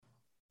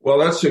Well,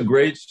 that's a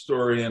great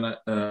story and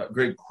a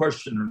great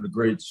question and a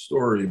great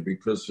story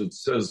because it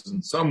says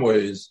in some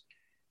ways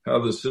how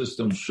the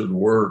system should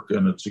work,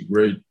 and it's a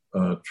great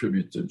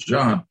tribute to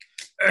John.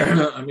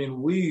 I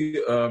mean,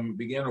 we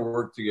began to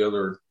work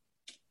together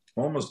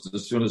almost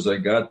as soon as I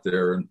got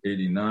there in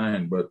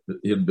 '89, but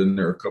he had been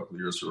there a couple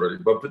of years already.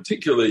 But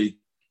particularly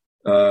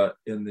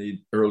in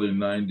the early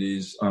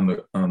 '90s on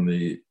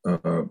the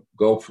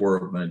Gulf War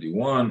of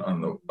 '91,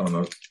 on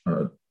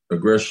the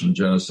aggression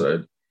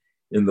genocide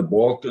in the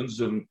Balkans,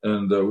 and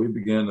we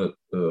began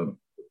to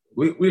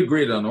we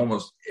agreed on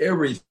almost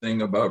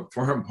everything about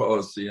foreign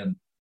policy and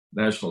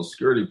national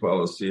security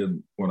policy.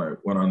 And when I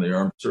went on the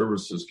Armed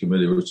Services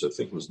Committee, which I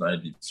think was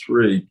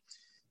 '93,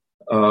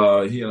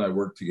 he and I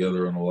worked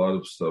together on a lot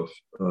of stuff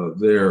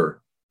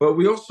there. But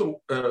we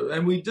also,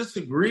 and we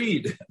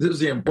disagreed, this is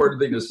the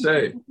important thing to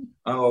say,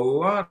 on a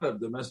lot of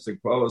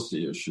domestic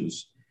policy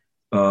issues.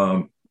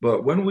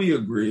 But when we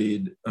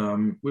agreed,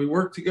 we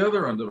worked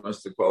together on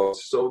domestic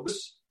policy. So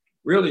this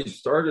really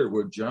started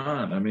with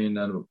John. I mean,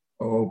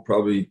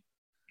 probably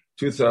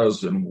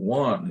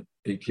 2001,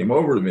 he came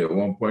over to me at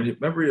one point.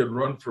 Remember, he had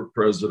run for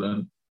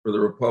president for the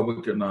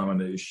Republican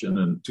nomination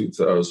in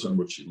 2000,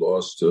 which he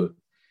lost to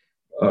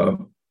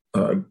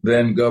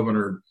then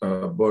Governor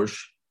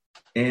Bush.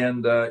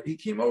 And he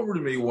came over to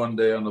me one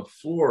day on the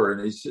floor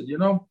and he said,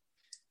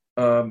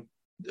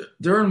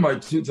 during my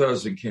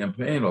 2000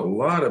 campaign, a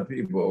lot of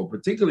people,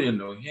 particularly in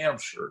New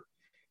Hampshire,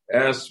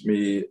 asked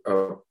me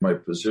my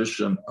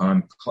position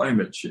on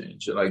climate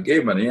change. And I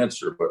gave him an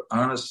answer, but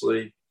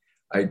honestly,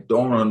 I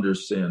don't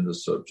understand the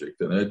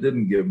subject. And I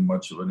didn't give him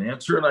much of an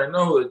answer. And I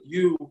know that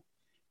you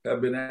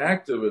have been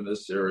active in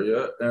this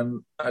area,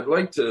 and I'd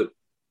like to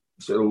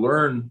sort of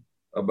learn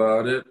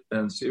about it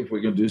and see if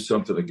we can do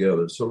something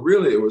together. So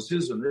really, it was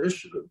his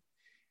initiative.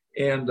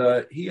 And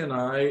he and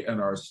I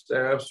and our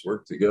staffs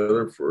worked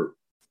together for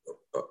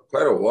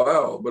quite a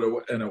while, but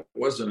it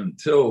wasn't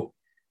until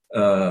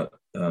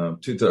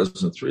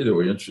 2003 that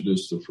we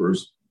introduced the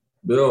first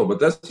bill. But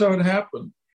that's how it happened.